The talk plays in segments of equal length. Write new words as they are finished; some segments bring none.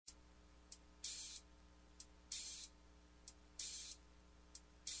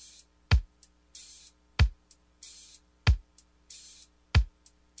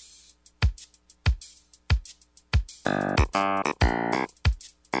Here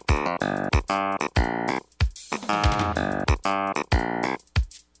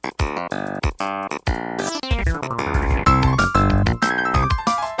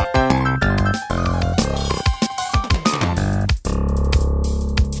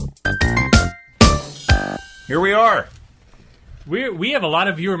we are. We have a lot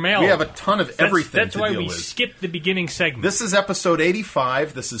of viewer mail. We have a ton of everything That's to why deal we with. skipped the beginning segment. This is episode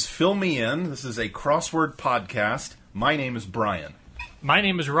 85. This is Fill Me In. This is a crossword podcast. My name is Brian. My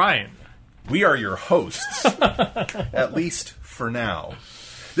name is Ryan. We are your hosts, at least for now.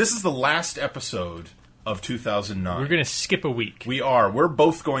 This is the last episode of 2009. We're going to skip a week. We are. We're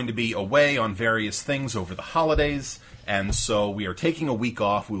both going to be away on various things over the holidays, and so we are taking a week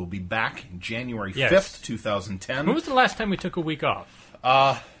off. We will be back January 5th, 2010. When was the last time we took a week off?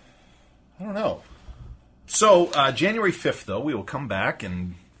 I don't know. So, January 5th, though, we will come back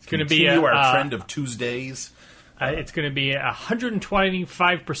and continue our trend of Tuesdays. It's going to be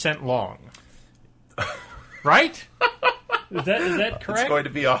 125% long. Right? Is that correct? It's going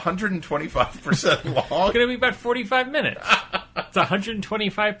to be 125% long. It's going to be about 45 minutes. It's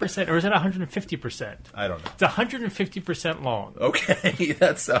 125%, or is it 150%? I don't know. It's 150% long. Okay,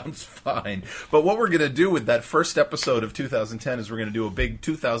 that sounds fine. But what we're going to do with that first episode of 2010 is we're going to do a big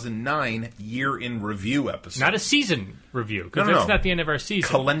 2009 year in review episode. Not a season review, because that's not the end of our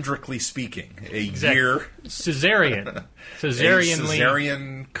season. Calendrically speaking, a year... Caesarean.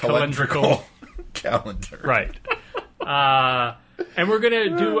 Caesarean calendrical calendar. Right. And we're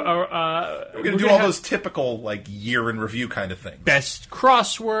going to do we're going to do all those typical like year in review kind of things. Best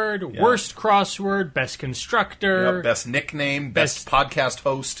crossword, worst crossword, best constructor, best nickname, best podcast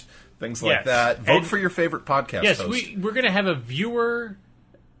host, things like that. Vote for your favorite podcast host. Yes, we're going to have a viewer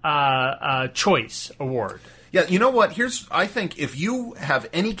choice award. Yeah, you know what? I think if you have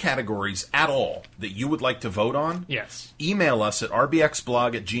any categories at all that you would like to vote on, email us at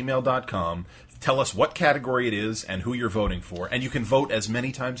rbxblog@gmail.com. Tell us what category it is and who you're voting for. And you can vote as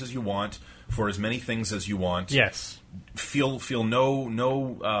many times as you want for as many things as you want. Yes. Feel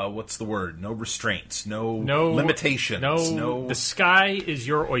no what's the word? No restraints. No limitations. No. The sky is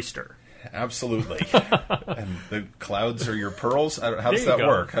your oyster. Absolutely. And the clouds are your pearls? How does that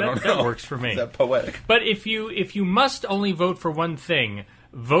work? I don't know. That works for me. Is that poetic? But if you must only vote for one thing,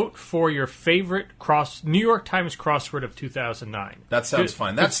 vote for your favorite New York Times crossword of 2009. That sounds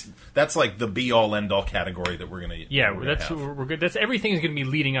fine. That's like the be-all, end-all category that we're going to we're good. That's everything is going to be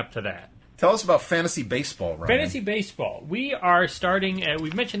leading up to that. Tell us about fantasy baseball, Ryan. Fantasy baseball. We are starting.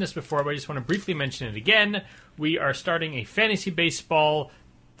 We've mentioned this before, but I just want to briefly mention it again. We are starting a fantasy baseball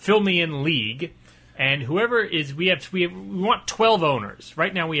Fill Me In league, and whoever is we want 12 owners.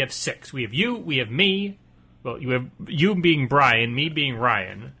 Right now we have 6. We have you. We have me. Well, you have you being Brian, me being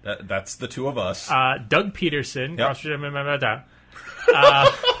Ryan. That's the two of us. Doug Peterson. Yep. We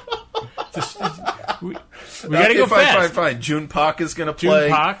got to go fast. Fine. June Pak is going to play.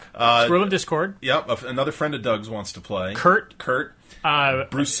 June Pak. Squirrel of Discord. Yep. Another friend of Doug's wants to play. Kurt.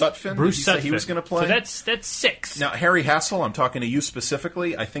 Bruce Sutphin. He was going to play. So that's 6. Now, Harry Hassel, I'm talking to you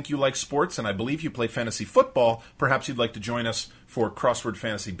specifically. I think you like sports, and I believe you play fantasy football. Perhaps you'd like to join us for crossword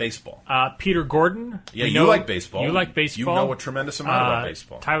fantasy baseball. Peter Gordon. Yeah, you like baseball. You like baseball. You know a tremendous amount about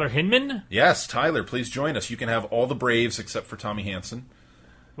baseball. Tyler Hinman. Yes, Tyler, please join us. You can have all the Braves except for Tommy Hanson.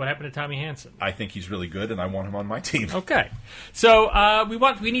 What happened to Tommy Hanson? I think he's really good, and I want him on my team. Okay, so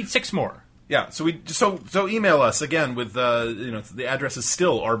we need 6 more. Yeah, so email us again with the address is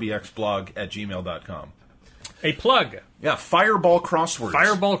still rbxblog@gmail.com. A plug. Yeah, Fireball Crosswords.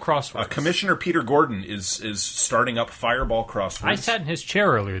 Fireball Crosswords. Commissioner Peter Gordon is starting up Fireball Crosswords. I sat in his chair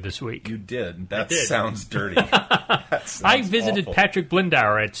earlier this week. You did. That sounds dirty. That sounds I visited awful. Patrick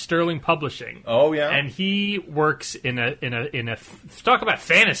Blindauer at Sterling Publishing. Oh yeah, and he works in a talk about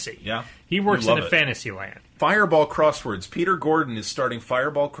fantasy. Yeah, he works in a fantasy land. Fireball Crosswords. Peter Gordon is starting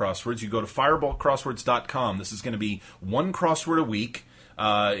Fireball Crosswords. You go to fireballcrosswords.com. This is going to be one crossword a week.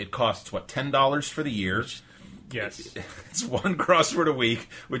 It costs $10 for the year. Yes. It's one crossword a week,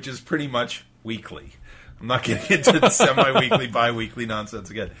 which is pretty much weekly. I'm not getting into the semi-weekly, bi-weekly nonsense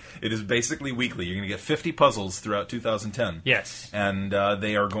again. It is basically weekly. You're going to get 50 puzzles throughout 2010. Yes. And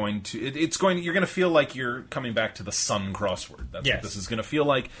they are going to... You're going to feel like you're coming back to the Sun crossword. That's what this is going to feel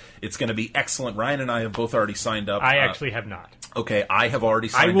like. It's going to be excellent. Ryan and I have both already signed up. I actually have not. Okay, I have already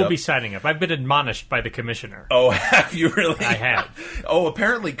signed up. I will be signing up. I've been admonished by the commissioner. Oh, have you really? I have. Oh,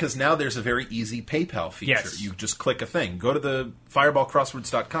 apparently, because now there's a very easy PayPal feature. Yes. You just click a thing. Go to the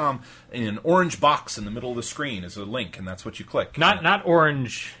fireballcrosswords.com, in an orange box in the middle of the screen is a link, and that's what you click. Not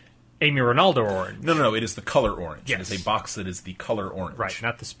orange Amy Ronaldo orange. No. It is the color orange. Yes. It is a box that is the color orange. Right,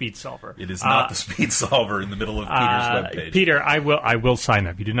 not the speed solver. It is not the speed solver in the middle of Peter's webpage. Peter, I will sign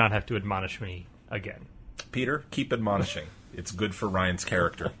up. You do not have to admonish me again. Peter, keep admonishing. It's good for Ryan's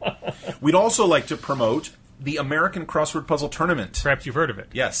character. We'd also like to promote the American Crossword Puzzle Tournament. Perhaps you've heard of it.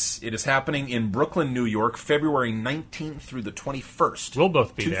 Yes, it is happening in Brooklyn, New York, February 19th through the 21st. We'll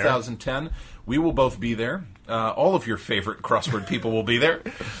both be 2010. We will both be there. All of your favorite crossword people will be there.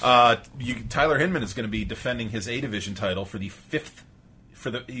 Tyler Hinman is going to be defending his A Division title for the fifth.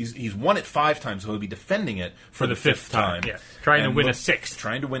 He's won it 5 times, so he'll be defending it for the fifth time. Yeah. Trying to win a sixth.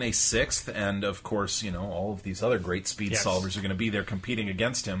 Trying to win a sixth, and of course, all of these other great speed solvers are going to be there competing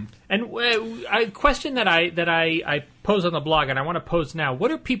against him. And a question that I pose on the blog, and I want to pose now: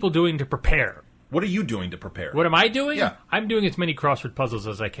 what are people doing to prepare? What are you doing to prepare? What am I doing? Yeah. I'm doing as many crossword puzzles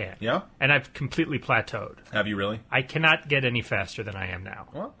as I can. Yeah? And I've completely plateaued. Have you really? I cannot get any faster than I am now.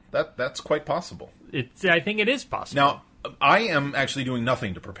 Well, that's quite possible. I think it is possible. Now, I am actually doing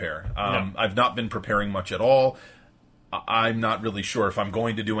nothing to prepare. No. I've not been preparing much at all. I'm not really sure if I'm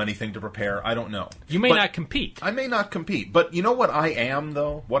going to do anything to prepare. I don't know. You may not compete. I may not compete. But you know what I am,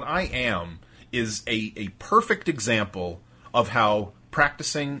 though? What I am is a perfect example of how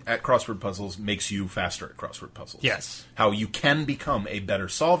practicing at crossword puzzles makes you faster at crossword puzzles. Yes. How you can become a better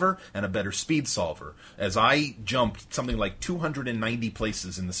solver and a better speed solver. As I jumped something like 290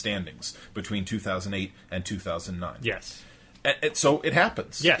 places in the standings between 2008 and 2009. Yes. So it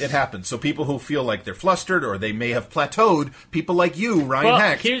happens. Yes. It happens. So people who feel like they're flustered or they may have plateaued, people like you, Ryan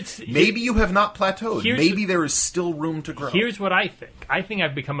Hecht, maybe you have not plateaued. Maybe there is still room to grow. Here's what I think. I think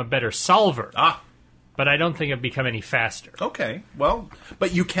I've become a better solver. But I don't think I've become any faster. Okay, well,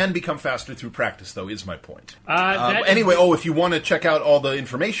 but you can become faster through practice, though, is my point. Anyway, if you want to check out all the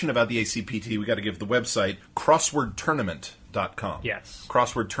information about the ACPT, we got to give the website crosswordtournament.com. Yes.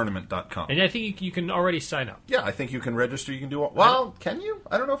 Crosswordtournament.com. And I think you can already sign up. Yeah, I think you can register. You can do all... Well, can you?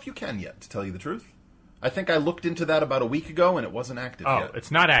 I don't know if you can yet, to tell you the truth. I think I looked into that about a week ago, and it wasn't active yet. Oh,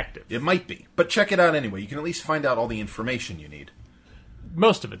 it's not active. It might be. But check it out anyway. You can at least find out all the information you need.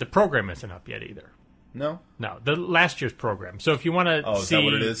 Most of it. The program isn't up yet either. No? No, the last year's program. So if you want to see that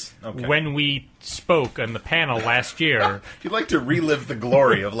what it is? Okay. when we spoke on the panel last year... If you'd like to relive the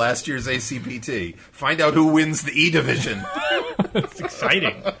glory of last year's ACPT, find out who wins the E Division. It's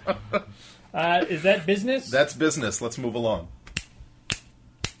exciting. Is that business? That's business. Let's move along.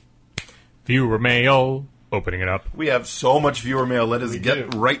 Viewer mail. Opening it up. We have so much viewer mail. Let us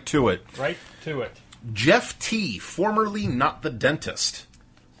get right to it. Right to it. Jeff T., formerly Not the Dentist.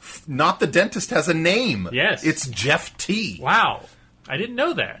 Not the Dentist has a name. Yes. It's Jeff T. Wow. I didn't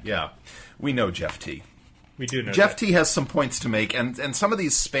know that. Yeah. We know Jeff T. We do know Jeff T. has some points to make, and some of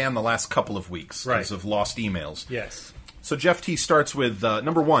these span the last couple of weeks because of lost emails. Yes. So Jeff T. starts with,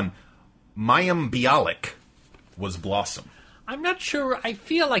 number 1, Mayim Bialik was Blossom. I'm not sure. I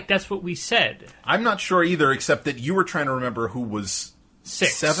feel like that's what we said. I'm not sure either, except that you were trying to remember who was...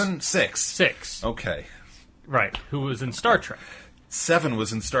 6. 7? 6. 6. Okay. Right. Who was in Star Trek. 7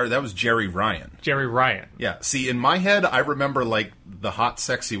 was in Star... That was Jerry Ryan. Jerry Ryan. Yeah. See, in my head, I remember, like, the hot,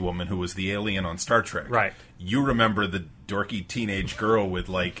 sexy woman who was the alien on Star Trek. Right. You remember the dorky teenage girl with,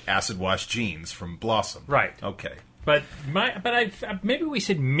 like, acid-wash jeans from Blossom. Right. Okay. But maybe we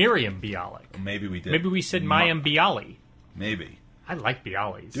said Miriam Bialik. Maybe we did. Maybe we said Mayim Bialy. Maybe. I like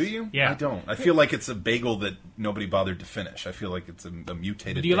Bialys. Do you? Yeah. I don't. I feel like it's a bagel that nobody bothered to finish. I feel like it's a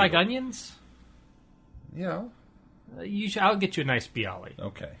mutated Do you bagel. like onions? Yeah. I'll get you a nice Bialy.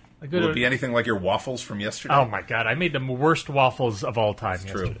 Okay. Will it be anything like your waffles from yesterday? Oh, my God. I made the worst waffles of all time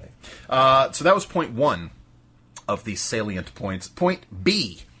yesterday. True. So that was point 1 of the salient points. Point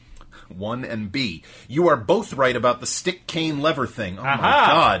B. 1 and B. You are both right about the stick, cane, lever thing. Oh, my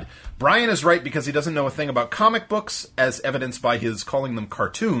God. Brian is right because he doesn't know a thing about comic books, as evidenced by his calling them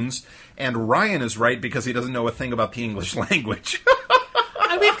cartoons. And Ryan is right because he doesn't know a thing about the English language.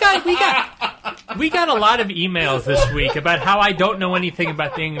 We got a lot of emails this week about how I don't know anything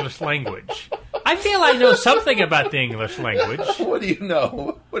about the English language. I feel I know something about the English language. What do you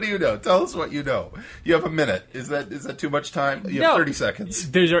know? What do you know? Tell us what you know. You have a minute. Is that too much time? You have 30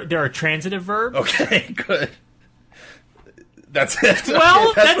 seconds. There are transitive verbs. Okay, good. That's it.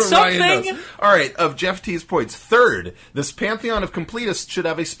 Well, okay, that's something. All right, of Jeff T's points. Third, this pantheon of completists should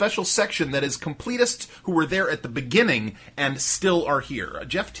have a special section that is completists who were there at the beginning and still are here.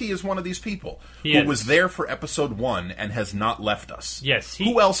 Jeff T is one of these people who was there for episode 1 and has not left us. Yes.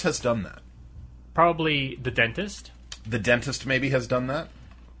 Who else has done that? Probably the dentist. The dentist maybe has done that?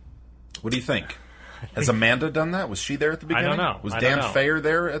 What do you think? Has Amanda done that? Was she there at the beginning? I don't know. Was Dan Fayer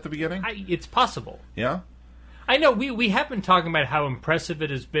there at the beginning? It's possible. Yeah? I know we have been talking about how impressive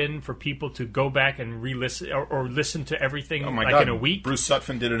it has been for people to go back and re-listen or listen to everything in a week. Bruce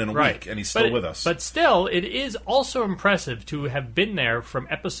Sutphin did it in a week, and he's still with us. But still, it is also impressive to have been there from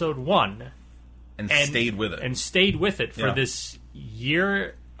episode 1 and stayed with it. And stayed with it for this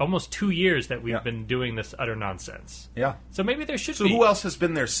year, almost 2 years that we've been doing this utter nonsense. Yeah. So maybe there should be. So who else has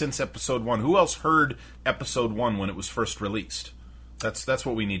been there since episode 1? Who else heard episode 1 when it was first released? That's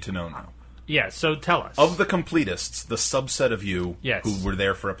what we need to know now. Yeah, so tell us. Of the completists, the subset of you who were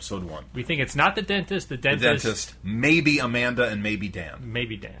there for episode 1. We think it's not the dentist, the dentist, maybe Amanda, and maybe Dan.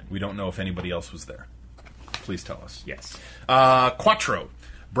 Maybe Dan. We don't know if anybody else was there. Please tell us. Yes. Quattro.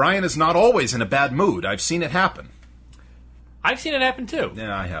 Brian is not always in a bad mood. I've seen it happen. I've seen it happen too.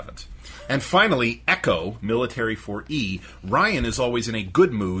 Yeah, I haven't. And finally, Echo, military for E. Ryan is always in a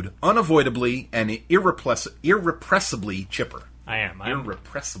good mood, unavoidably and irrepressibly chipper. I am.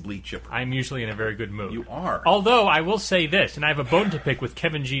 Irrepressibly chipper. I'm usually in a very good mood. You are. Although, I will say this, and I have a bone to pick with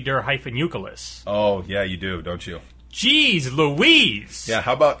Kevin G. Durr-Euclid. Oh, yeah, you do, don't you? Jeez Louise! Yeah,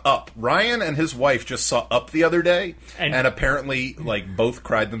 how about Up? Ryan and his wife just saw Up the other day, and apparently, both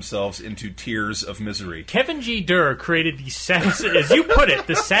cried themselves into tears of misery. Kevin G. Durr created the saddest, as you put it,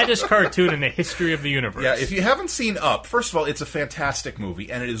 the saddest cartoon in the history of the universe. Yeah, if you haven't seen Up, first of all, it's a fantastic movie,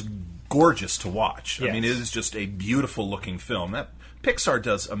 and it is gorgeous to watch. Yes. I mean, it is just a beautiful-looking film. Pixar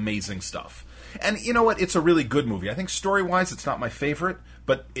does amazing stuff. And you know what? It's a really good movie. I think story-wise, it's not my favorite,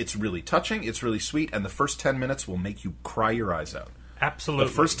 but it's really touching, it's really sweet, and the first 10 minutes will make you cry your eyes out. Absolutely.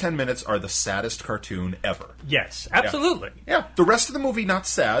 The first 10 minutes are the saddest cartoon ever. Yes, absolutely. Yeah. The rest of the movie, not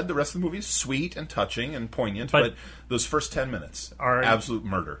sad. The rest of the movie is sweet and touching and poignant, but those first 10 minutes are absolute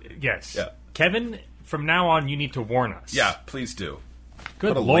murder. Yes. Yeah. Kevin, from now on, you need to warn us. Yeah, please do.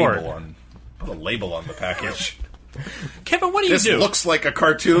 Good put a Lord. Put a label on the package. Kevin, what do you do? This looks like a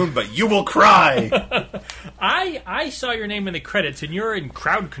cartoon, but you will cry. I saw your name in the credits, and you're in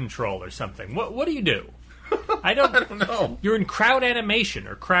crowd control or something. What do you do? I don't know. You're in crowd animation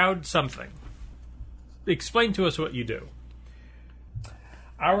or crowd something. Explain to us what you do.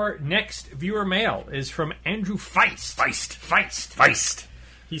 Our next viewer mail is from Andrew Feist.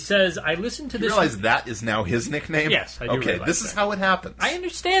 He says, I listened to this... You realize that is now his nickname? Yes, I do Okay, this is how it happens. I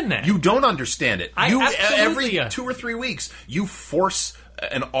understand that. You don't understand it. Absolutely. Every 2 or 3 weeks, you force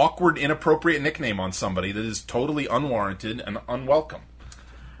an awkward, inappropriate nickname on somebody that is totally unwarranted and unwelcome.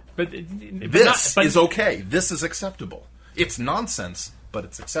 This is okay. This is acceptable. It's nonsense, but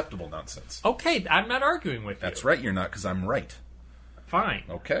it's acceptable nonsense. Okay, I'm not arguing with you. That's right, you're not, because I'm right. Fine.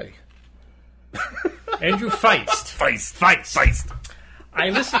 Okay. Andrew Feist. Feist. I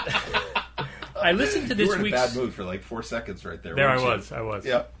listened to this week's... You were in a bad mood for 4 seconds right there. There I was.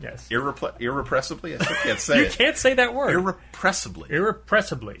 Yeah. Yes. Irrepressibly? I still can't say you it. You can't say that word. Irrepressibly.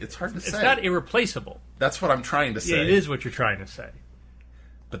 It's hard to say. It's not irreplaceable. That's what I'm trying to say. Yeah, it is what you're trying to say.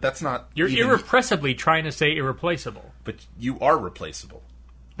 But that's not... You're irrepressibly trying to say irreplaceable. But you are replaceable.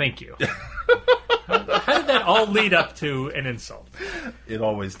 Thank you. How did that all lead up to an insult? It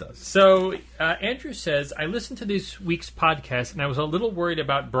always does. So, Andrew says, I listened to this week's podcast and I was a little worried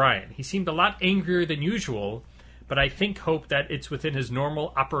about Brian. He seemed a lot angrier than usual, but I hope that it's within his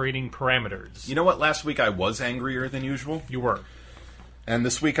normal operating parameters. You know what? Last week I was angrier than usual. You were. And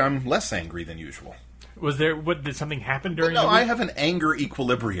this week I'm less angry than usual. Did something happen during the week? No, I have an anger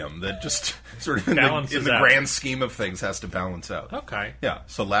equilibrium that just sort of in the grand scheme of things has to balance out. Okay. Yeah.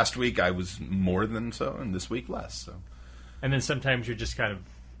 So last week I was more than so, and this week less. So. And then sometimes you're just kind of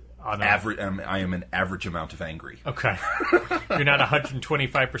on average. I am an average amount of angry. Okay. You're not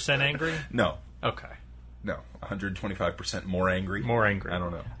 125% angry? No. Okay. No, 125% more angry. More angry. I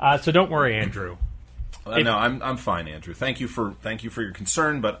don't know. So don't worry, Andrew. No, I'm fine, Andrew. Thank you for your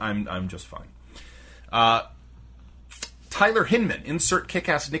concern, but I'm just fine. Tyler Hinman, insert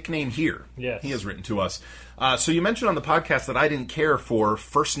kick-ass nickname here. Yes. He has written to us. So you mentioned on the podcast that I didn't care for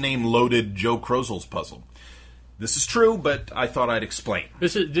first-name-loaded Joe Krozel's puzzle. This is true, but I thought I'd explain.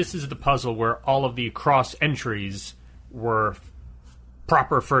 This is the puzzle where all of the cross entries were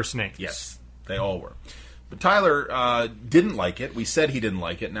proper first names. Yes, they all were. But Tyler didn't like it. We said he didn't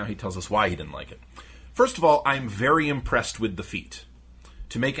like it. Now he tells us why he didn't like it. First of all, I'm very impressed with the feat.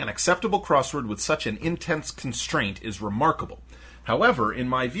 To make an acceptable crossword with such an intense constraint is remarkable. However, in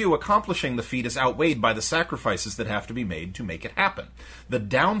my view, accomplishing the feat is outweighed by the sacrifices that have to be made to make it happen. The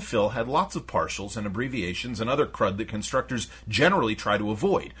downfill had lots of partials and abbreviations and other crud that constructors generally try to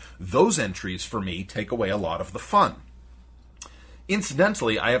avoid. Those entries, for me, take away a lot of the fun.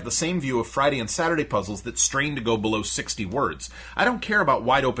 Incidentally, I have the same view of Friday and Saturday puzzles that strain to go below 60 words. I don't care about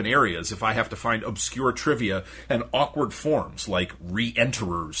wide-open areas if I have to find obscure trivia and awkward forms, like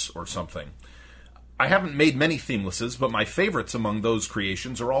re-enterers or something. I haven't made many themelesses, but my favorites among those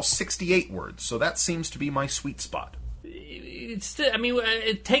creations are all 68 words, so that seems to be my sweet spot. It's still, I mean,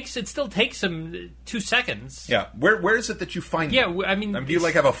 it still takes them 2 seconds. Yeah, where is it that you find them? Yeah, I mean, do you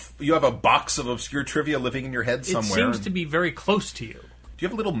like have a box of obscure trivia living in your head somewhere? It seems to be very close to you. Do you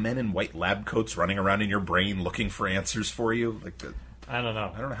have little men in white lab coats running around in your brain looking for answers for you? I don't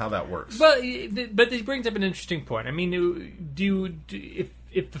know. I don't know how that works. But this brings up an interesting point. I mean,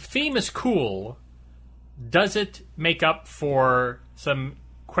 if the theme is cool, does it make up for some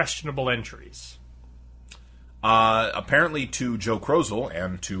questionable entries? Apparently, to Joe Crozel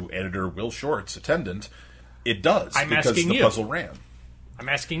and to editor Will Short's attendant, it does. Because the puzzle ran. I'm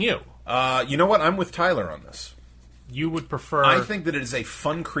asking you. You know what? I'm with Tyler on this. You would prefer... I think that it is a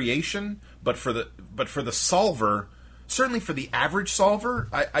fun creation, but for the solver, certainly for the average solver,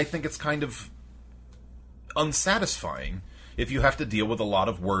 I think it's kind of unsatisfying if you have to deal with a lot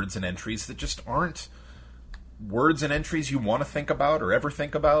of words and entries that just aren't words and entries you want to think about or ever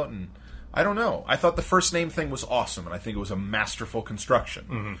think about, and I don't know. I thought the first name thing was awesome, and I think it was a masterful construction.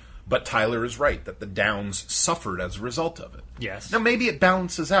 Mm-hmm. But Tyler is right that the downs suffered as a result of it. Yes. Now, maybe it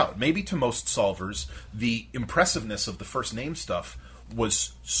balances out. Maybe to most solvers, the impressiveness of the first name stuff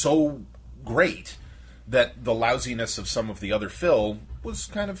was so great that the lousiness of some of the other fill was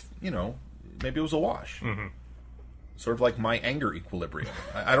kind of, maybe it was a wash. Mm-hmm. Sort of like my anger equilibrium.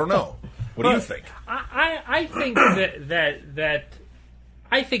 I don't know. What do you think? I think that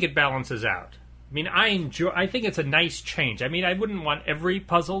I think it balances out. I mean, I think it's a nice change. I mean, I wouldn't want every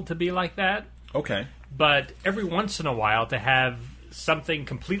puzzle to be like that. Okay. But every once in a while to have something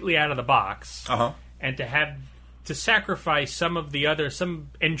completely out of the box, and to sacrifice some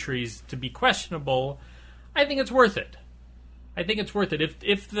entries to be questionable, I think it's worth it.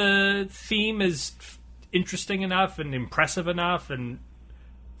 If the theme is interesting enough and impressive enough and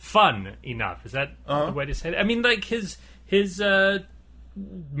fun enough, is that the way to say it? I mean, like his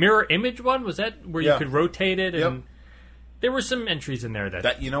mirror image one, was that where you could rotate it? And there were some entries in there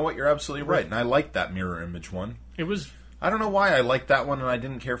that... You know what, you're absolutely right, and I liked that mirror image one. It was... I don't know why I liked that one and I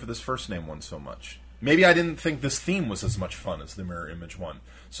didn't care for this first name one so much. Maybe I didn't think this theme was as much fun as the mirror image one.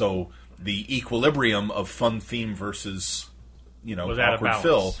 So the equilibrium of fun theme versus, awkward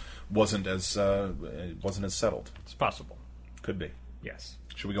fill wasn't as settled. It's possible. Could be. Yes.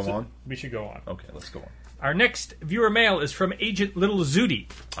 Should we go on? We should go on. Okay, let's go on. Our next viewer mail is from Agent Little Zudi.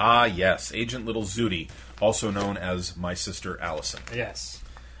 Ah, yes. Agent Little Zudi, also known as my sister Allison. Yes.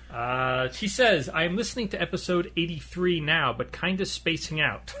 She says, I am listening to episode 83 now, but kind of spacing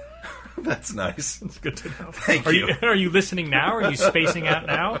out. That's nice. That's good to know. Thank you. Are you listening now? Are you spacing out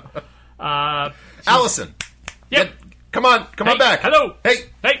now? Allison! Yep. Come on back. Hello. Hey.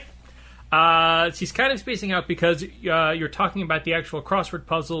 She's kind of spacing out because you're talking about the actual crossword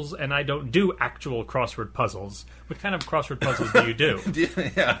puzzles, and I don't do actual crossword puzzles. What kind of crossword puzzles do you do?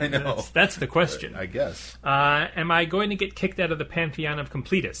 Yeah, I know. That's the question. I guess. Am I going to get kicked out of the pantheon of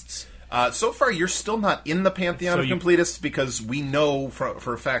completists? So far, you're still not in the pantheon of completists because we know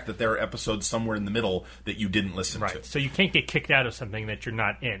for a fact that there are episodes somewhere in the middle that you didn't listen to. Right, so you can't get kicked out of something that you're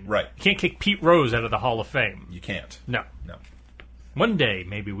not in. Right. You can't kick Pete Rose out of the Hall of Fame. You can't. No. One day,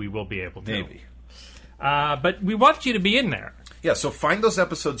 maybe we will be able to. Maybe. But we want you to be in there. Yeah, so find those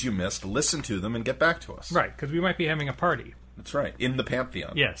episodes you missed, listen to them, and get back to us. Right, because we might be having a party. That's right. In the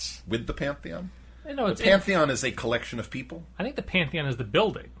Pantheon. Yes. With the Pantheon? The Pantheon is a collection of people? I think the Pantheon is the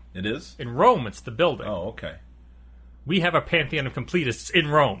building. It is? In Rome, it's the building. Oh, okay. We have a Pantheon of completists in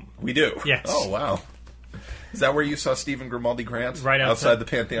Rome. We do? Yes. Oh, wow. Is that where you saw Stephen Grimaldi Grant? Right outside the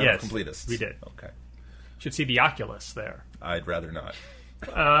Pantheon of completists? We did. Okay. Should see the Oculus there. I'd rather not.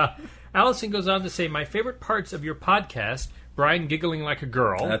 Allison goes on to say, my favorite parts of your podcast, Brian giggling like a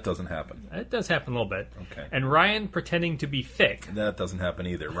girl. That doesn't happen. It does happen a little bit. Okay. And Ryan pretending to be thick. That doesn't happen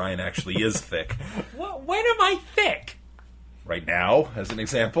either. Ryan actually is thick. When am I thick? Right now, as an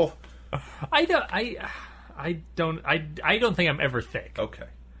example. I don't think I'm ever thick. Okay.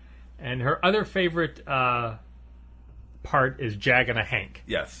 And her other favorite part is Jaggin' a Hank.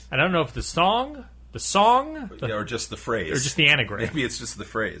 Yes. I don't know if the song, or just the phrase, or just the anagram. Maybe it's just the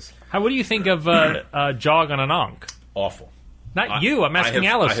phrase. What do you think of jog on an onk? Awful. Not you. I'm asking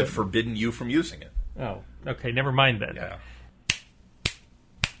Allison. I have forbidden you from using it. Oh, okay. Never mind then. Yeah.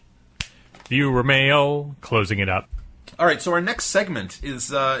 Viewer mail. Closing it up. All right, so our next segment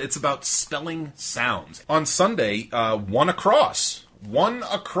is it's about spelling sounds. On Sunday, one across. One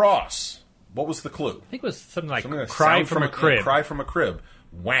across. What was the clue? I think it was something like cry from a crib. Cry from a crib.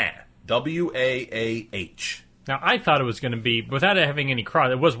 Wah. W-A-A-H. Now, I thought it was going to be, without having any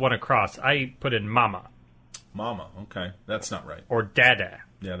cross, it was one across. I put in mama. Mama, okay. That's not right. Or dada.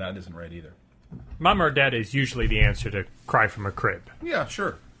 Yeah, that isn't right either. Mama or Dad is usually the answer to cry from a crib. Yeah,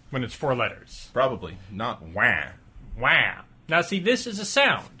 sure. When it's 4 letters. Probably. Not wah. Wah. Now, see, this is a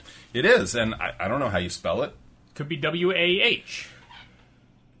sound. It is, and I don't know how you spell it. Could be W-A-H.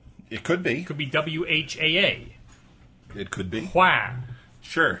 It could be. Could be W-H-A-A. It could be. Wah.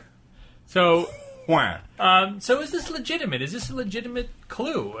 Sure. So... Wah. So is this legitimate? Is this a legitimate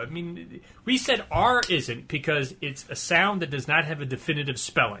clue? I mean, we said R isn't because it's a sound that does not have a definitive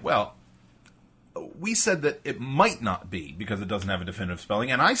spelling. Well, we said that it might not be because it doesn't have a definitive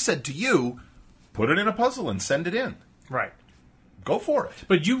spelling, and I said to you, put it in a puzzle and send it in. Right. Go for it.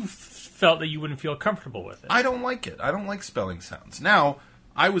 But you felt that you wouldn't feel comfortable with it. I don't like it. I don't like spelling sounds. Now,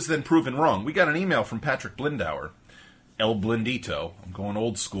 I was then proven wrong. We got an email from Patrick Blindauer, El Blindito. I'm going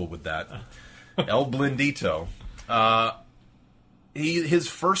old school with that. El Blindito. The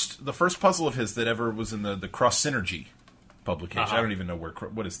first puzzle of his that ever was in the Cross Synergy publication. I don't even know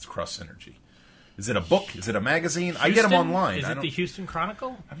what is Cross Synergy. Is it a book? Is it a magazine? I get them online. Is it the Houston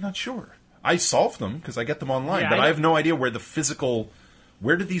Chronicle? I'm not sure. I solve them because I get them online, Yeah, but I have no idea where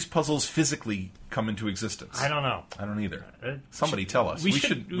where do these puzzles physically come into existence? I don't know. I don't either. Somebody tell us. We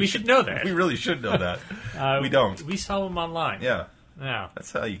should know that. We really should know that. We don't. We solve them online. Yeah. Yeah.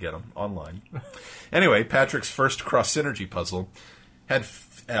 That's how you get them, online. Anyway, Patrick's first cross-synergy puzzle had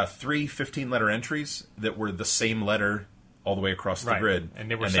 3 15-letter entries that were the same letter all the way across the grid. And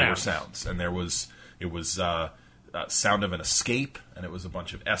they were sounds. And it was sound of an escape, and it was a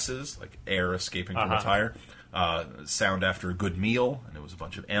bunch of S's, like air escaping from a tire. Sound after a good meal, and it was a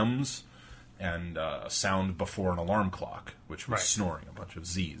bunch of M's. And a sound before an alarm clock, which was snoring, a bunch of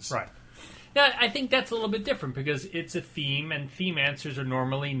Z's. Right. Now, I think that's a little bit different because it's a theme, and theme answers are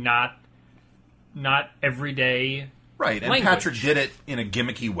normally not everyday Right, and language. Patrick did it in a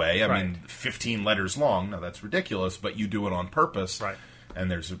gimmicky way. I mean, 15 letters long. Now, that's ridiculous, but you do it on purpose. Right.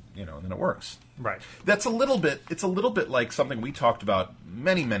 And there's and then it works. Right. It's a little bit like something we talked about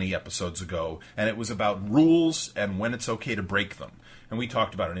many, many episodes ago, and it was about rules and when it's okay to break them. And we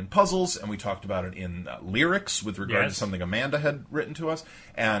talked about it in puzzles, and we talked about it in lyrics with regard to something Amanda had written to us,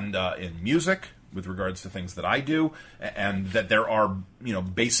 and in music with regards to things that I do, and that there are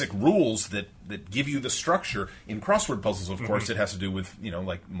basic rules that give you the structure. In crossword puzzles, of course, it has to do with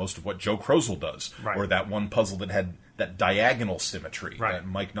like most of what Joe Crozel does, or that one puzzle that had that diagonal symmetry that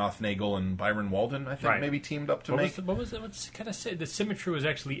Mike Nothnagel and Byron Walden, I think, maybe teamed up to make. What was it? What's kind of say? The symmetry was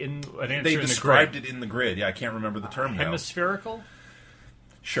actually in an answer. They in described the grid. it in the grid. Yeah, I can't remember the term now. Hemispherical.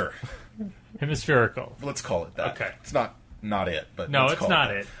 Sure. Hemispherical. Let's call it that. Okay. It's not it, but no, let's it's call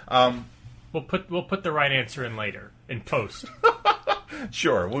not it. We'll put the right answer in later in post.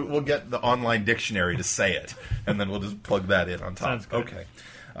 Sure, we'll get the online dictionary to say it, and then we'll just plug that in on top. Sounds good.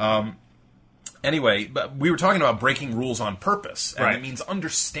 Okay. Anyway, but we were talking about breaking rules on purpose, and it means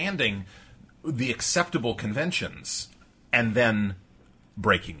understanding the acceptable conventions and then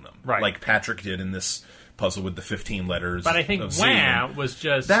breaking them, like Patrick did in this puzzle with the 15 letters. But I think wah was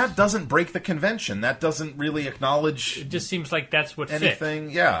just... That doesn't break the convention. That doesn't really acknowledge... It just seems like that's what anything.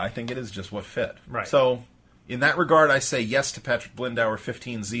 fit. Yeah, I think it is just what fit. Right. So, in that regard, I say yes to Patrick Blindauer,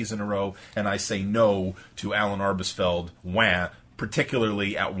 15 Z's in a row, and I say no to Alan Arbesfeld, wah,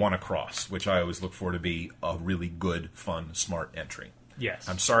 particularly at 1 across, which I always look for to be a really good, fun, smart entry. Yes.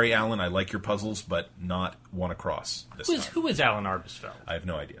 I'm sorry, Alan, I like your puzzles, but not 1 across this time. Who is Alan Arbesfeld? I have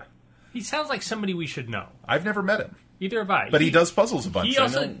no idea. He sounds like somebody we should know. I've never met him. Either have I. But he does puzzles a bunch. He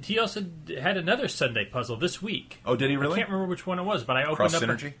also had another Sunday puzzle this week. Oh, did he really? I can't remember which one it was, but I opened Cross up...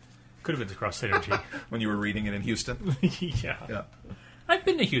 Synergy? Could have been the Cross Synergy. When you were reading it in Houston? Yeah. I've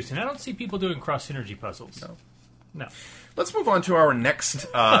been to Houston. I don't see people doing Cross Synergy puzzles. No. Let's move on to our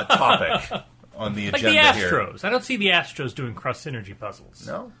next topic on the agenda here. Like the here. Astros. I don't see the Astros doing Cross Synergy puzzles.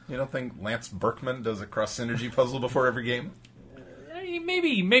 No? You don't think Lance Berkman does a Cross Synergy puzzle before every game?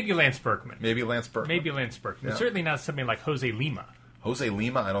 Maybe Lance Berkman. Maybe Lance Berkman. Yeah. Certainly not somebody like Jose Lima. Jose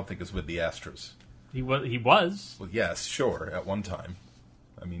Lima, I don't think is with the Astros. He was. Well, yes, sure, at one time.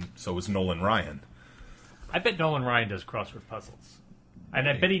 I mean, so was Nolan Ryan. I bet Nolan Ryan does crossword puzzles, and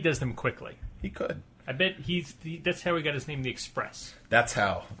I bet he does them quickly. He could. I bet that's how he got his name, the Express. That's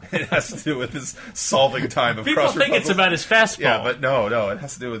how. It has to do with his solving time of People crossword think puzzles. it's about his fastball. Yeah, but no, it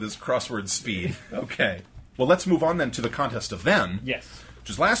has to do with his crossword speed. Okay. Well, let's move on then to the contest of then. Yes. Which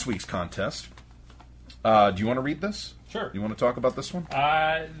is last week's contest. Do you want to read this? Sure. You want to talk about this one?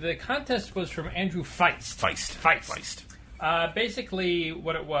 The contest was from Andrew Feist. Basically,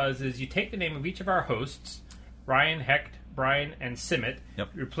 what it was is you take the name of each of our hosts, Ryan, Hecht, Brian, and Simmet. Yep.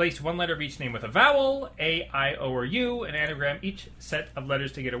 Replace one letter of each name with a vowel, A, I, O, or U, and anagram each set of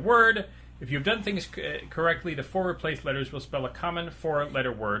letters to get a word. If you have done things correctly, the 4 replaced letters will spell a common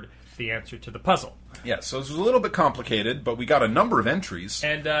 4-letter word, the answer to the puzzle. Yeah, so this was a little bit complicated, but we got a number of entries.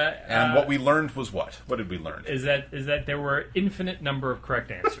 And what we learned was what? What did we learn? Is that there were infinite number of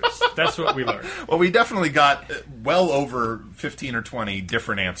correct answers. That's what we learned. Well, we definitely got well over 15 or 20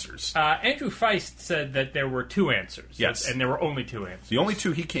 different answers. Andrew Feist said that there were 2 answers. Yes. And there were only 2 answers. The only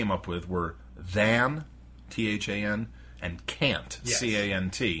 2 he came up with were than, T-H-A-N, and can't, yes.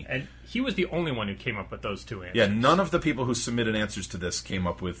 C-A-N-T. And he was the only one who came up with those 2 answers. Yeah, none of the people who submitted answers to this came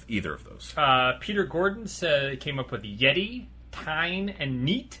up with either of those. Peter Gordon came up with Yeti, Tine, and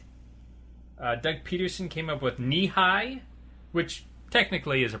Neat. Doug Peterson came up with knee-high, which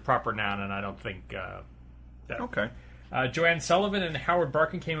technically is a proper noun, and I don't think that... Okay. Joanne Sullivan and Howard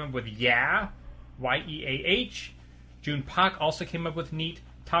Barkin came up with yeah, Y-E-A-H. June Pak also came up with neat.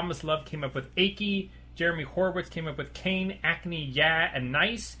 Thomas Love came up with achy. Jeremy Horowitz came up with cane, acne, yeah, and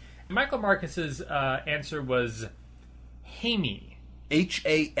nice. Michael Marcus's answer was hammy.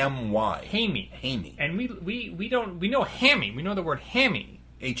 H-A-M-Y. Hammy. Hammy. And we know hammy. We know the word hammy.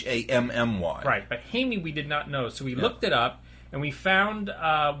 H-A-M-M-Y. Right, but hammy we did not know. So we looked it up, and we found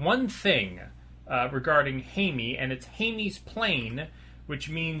one thing regarding hammy, and it's Hamy's plane, which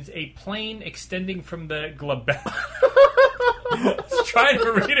means a plane extending from the glabella. I was trying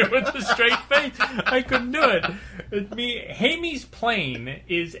to read it with a straight face. I couldn't do it. Hamy's plane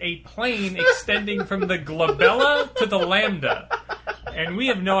is a plane extending from the glabella to the lambda. And we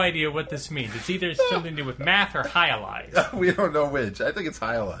have no idea what this means. It's either something to do with math or hyali. We don't know which. I think it's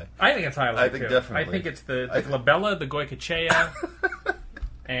hyali. I think it's hyali, I think too. Definitely. I think it's the glabella, the goikachea,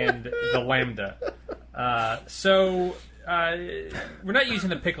 and the lambda. So we're not using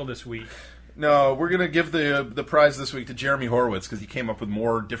the pickle this week. No, we're going to give the prize this week to Jeremy Horowitz because he came up with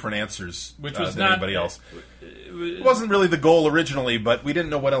more different answers which was than anybody else. It wasn't really the goal originally, but we didn't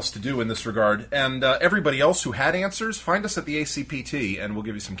know what else to do in this regard. And everybody else who had answers, find us at the ACPT, and we'll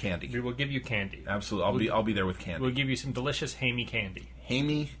give you some candy. We will give you candy. Absolutely, I'll be there with candy. We'll give you some delicious Hammy candy.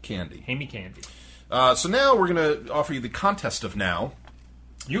 Hammy candy. Hammy candy. So now we're going to offer you the contest of now.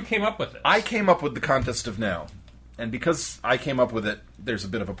 You came up with it. I came up with the contest of now. And because I came up with it, there's a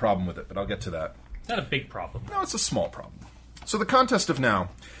bit of a problem with it, but I'll get to that. It's not a big problem. No, it's a small problem. So the contest of now.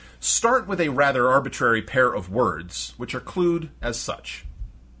 Start with a rather arbitrary pair of words, which are clued as such.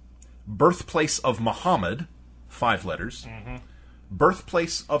 Birthplace of Mohammed, 5 letters. Mm-hmm.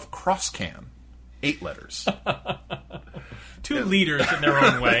 Birthplace of Crosscan, 8 letters. 2 leaders in their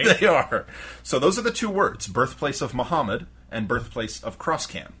own way. They are. So those are the 2 words, birthplace of Mohammed and birthplace of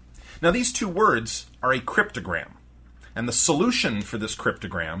Crosscan. Now these 2 words are a cryptogram. And the solution for this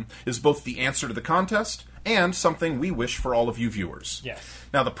cryptogram is both the answer to the contest and something we wish for all of you viewers. Yes.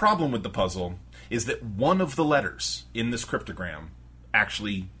 Now, the problem with the puzzle is that one of the letters in this cryptogram,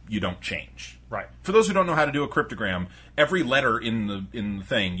 actually, you don't change. Right. For those who don't know how to do a cryptogram, every letter in the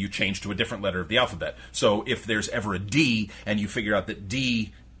thing, you change to a different letter of the alphabet. So if there's ever a D, and you figure out that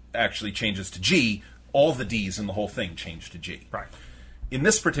D actually changes to G, all the Ds in the whole thing change to G. Right. In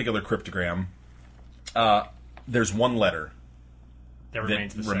this particular cryptogram, there's one letter that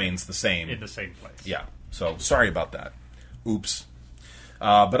remains the same. In the same place. Yeah. So, sorry about that. Oops.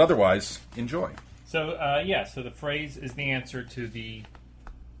 But otherwise, enjoy. So, so the phrase is the answer to the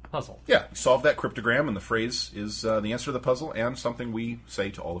puzzle. Yeah, solve that cryptogram, and the phrase is the answer to the puzzle, and something we say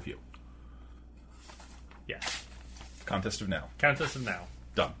to all of you. Yes. Contest of now. Contest of now.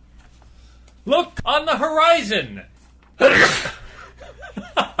 Done. Look on the horizon!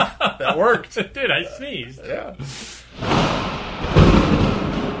 That worked. It did. I sneezed. Yeah.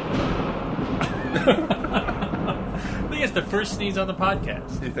 I think it's the first sneeze on the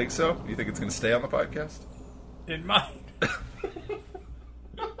podcast. You think so? You think it's going to stay on the podcast? It might.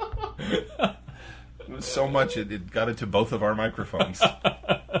 It was so much it got into both of our microphones.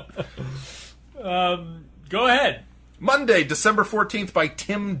 Go ahead. Monday, December 14th by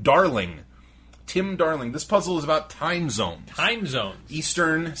Tim Darling. Tim Darling. This puzzle is about time zones. Time zones.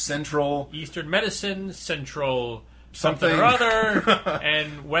 Eastern, Central. Eastern medicine, Central something or other,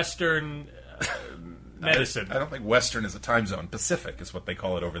 and Western medicine. I don't think Western is a time zone. Pacific is what they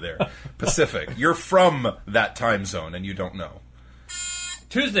call it over there. Pacific. You're from that time zone, and you don't know.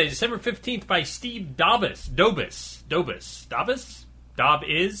 Tuesday, December 15th by Steve Dobis. Dobis. Dob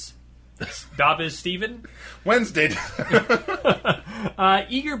is Stephen. Wednesday.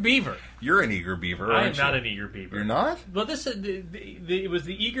 Eager Beaver. You're an eager beaver, I am not an eager beaver. You're not? Well, this is it was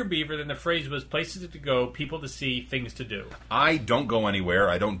the eager beaver, then the phrase was places to go, people to see, things to do. I don't go anywhere,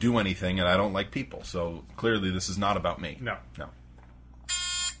 I don't do anything, and I don't like people. So clearly this is not about me. No.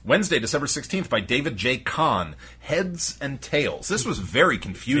 Wednesday, December 16th, by David J. Kahn, Heads and Tails. This was very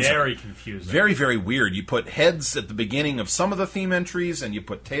confusing. Very confusing. Very, very weird. You put heads at the beginning of some of the theme entries, and you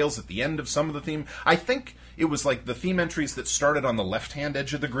put tails at the end of some of the theme. I think it was like the theme entries that started on the left-hand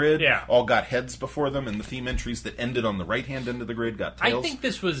edge of the grid all got heads before them, and the theme entries that ended on the right-hand end of the grid got tails. I think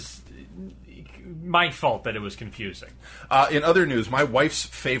this was my fault that it was confusing. In other news, my wife's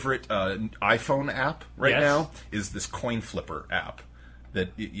favorite iPhone app right now is this coin flipper app.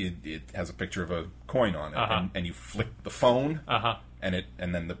 That it has a picture of a coin on it, and you flick the phone, and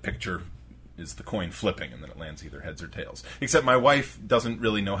then the picture is the coin flipping, and then it lands either heads or tails. Except my wife doesn't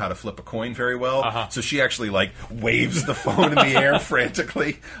really know how to flip a coin very well, so she actually waves the phone in the air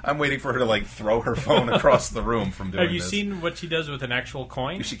frantically. I'm waiting for her to throw her phone across the room from doing this. Have you seen what she does with an actual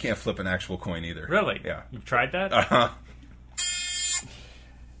coin? She can't flip an actual coin either. Really? Yeah. You've tried that?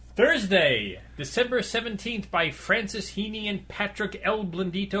 Thursday, December 17th, by Francis Heaney and Patrick L.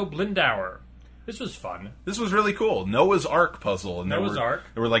 Blindito Blindauer. This was fun. This was really cool. Noah's Ark puzzle. And Noah's Ark.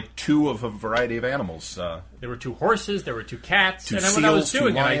 There were two of a variety of animals. There were 2 horses, there were 2 cats. Two and then seals, when I was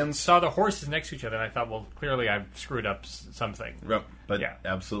doing 2 lions. I saw the horses next to each other, and I thought, well, clearly I've screwed up something. Yep, but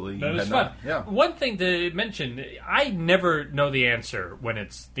absolutely. But it was fun. Yeah. One thing to mention, I never know the answer when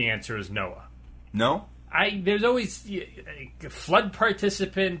the answer is Noah. No? There's always a flood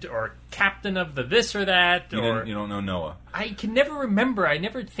participant or captain of the this or that. You don't know Noah. I can never remember. I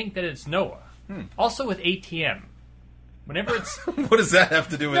never think that it's Noah. Also with ATM. Whenever it's... What does that have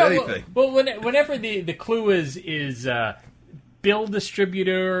to do with anything? Well, whenever the clue is bill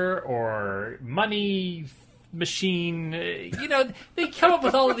distributor or money machine, they come up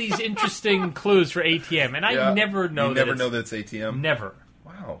with all of these interesting clues for ATM, and I never know you never know that it's ATM? Never.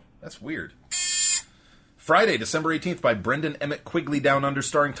 Wow, that's weird. Friday, December 18th, by Brendan Emmett Quigley Down Under,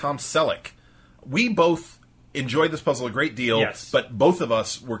 starring Tom Selleck. We both enjoyed this puzzle a great deal, but both of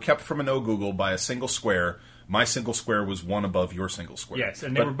us were kept from a no Google by a single square. My single square was one above your single square. Yes,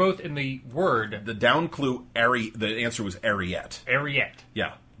 and they were both in the word. The down clue, the answer was Ariette. Ariette.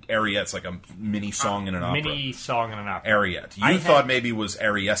 Yeah. Ariette's like a mini song in an opera. Mini song in an opera. Ariette. You thought maybe it was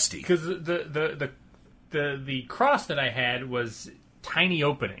Arieste. Because the cross that I had was tiny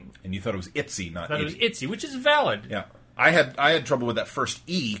opening. And you thought it was Itsy, not It was Itsy, which is valid. Yeah. I had trouble with that first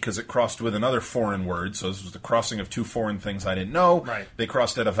E because it crossed with another foreign word, so this was the crossing of 2 foreign things I didn't know. Right. They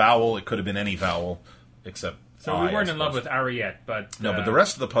crossed at a vowel. It could have been any vowel except So we weren't in love with Ariette, but... No, but the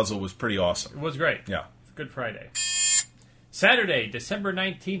rest of the puzzle was pretty awesome. It was great. Yeah. It's a good Friday. Saturday, December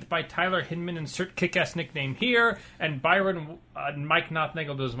 19th, by Tyler Hinman, insert kick-ass nickname here, and Byron Mike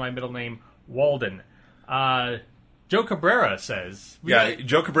Nothnagel was my middle name, Walden. Joe Cabrera says...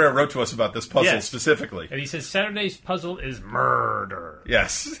 Joe Cabrera wrote to us about this puzzle specifically. And he says, Saturday's puzzle is murder.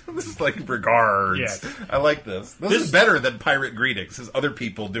 Yes. This is like regards. Yes. I like this. This is better than Pirate Greetings. This is other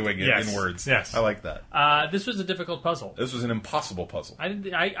people doing it in words. Yes. I like that. This was a difficult puzzle. This was an impossible puzzle.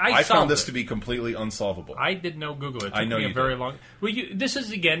 I found this to be completely unsolvable. I did no Google. It took I know me a you very did. long... Well, this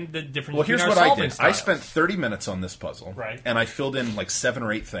is, again, the difference Well, between here's our what I solving did. styles. I spent 30 minutes on this puzzle. Right. And I filled in 7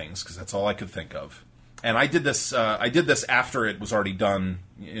 or 8 things, because that's all I could think of. And I did this after it was already done,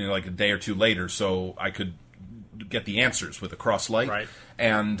 a day or 2 later, so I could get the answers with a cross light. Right.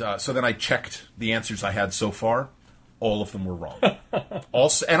 And so then I checked the answers I had so far. All of them were wrong.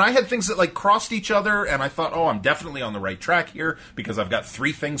 And I had things that crossed each other, and I thought, I'm definitely on the right track here because I've got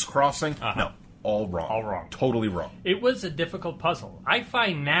 3 things crossing. No, all wrong. All wrong. Totally wrong. It was a difficult puzzle. I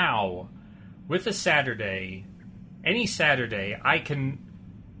find now, with a Saturday, any Saturday, I can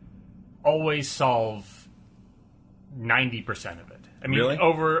always solve 90% of it. I mean, really?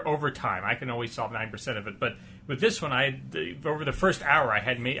 over time, I can always solve 9% of it. But with this one, over the first hour, I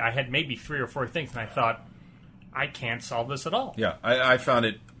had maybe 3 or 4 things, and I thought, I can't solve this at all. Yeah, I found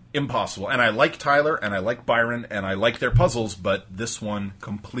it impossible. And I like Tyler, and I like Byron, and I like their puzzles, but this one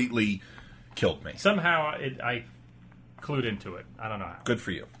completely killed me. Somehow, I clued into it. I don't know how. Good for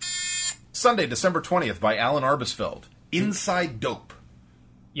you. Sunday, December 20th, by Alan Arbesfeld. Inside Dope.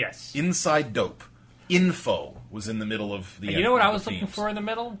 Yes. Inside Dope. Info was in the middle of the... You know what I was looking for in the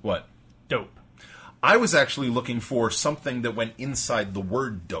middle? What? Dope. I was actually looking for something that went inside the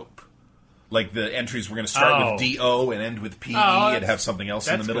word dope. Like the entries were going to start with D-O and end with P-E and have something else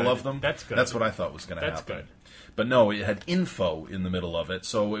in the middle of them. That's good. That's what I thought was going to happen. That's good. But no, it had info in the middle of it.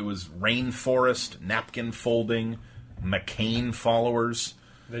 So it was rainforest, napkin folding, McCain followers.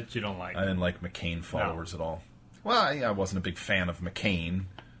 That you don't like. I didn't like McCain followers at all. Well, I wasn't a big fan of McCain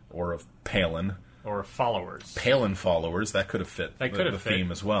or of Palin. Or followers. Palin followers, that could have fit the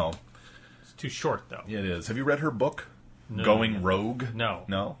theme as well. It's too short, though. It is. Have you read her book, No. Going Rogue? No.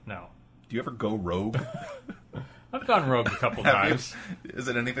 No? No. Do you ever go rogue? I've gone rogue a couple times. Is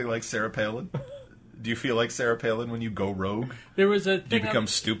it anything like Sarah Palin? Do you feel like Sarah Palin when you go rogue? There was a thing. Do you become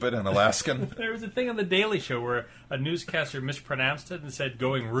stupid and Alaskan? There was a thing on The Daily Show where a newscaster mispronounced it and said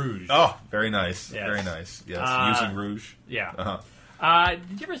 "going rouge." Oh, very nice. Yes. Very nice. Yes, using rouge. Yeah. Uh-huh.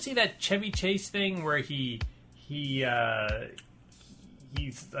 Did you ever see that Chevy Chase thing where he's a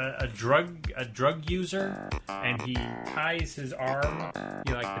drug user and he ties his arm?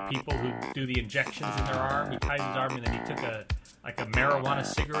 You know, like the people who do the injections in their arm. He ties his arm and then he took a marijuana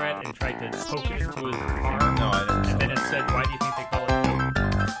cigarette and tried to poke it into his arm. No, I didn't. And then it said, "Why do you think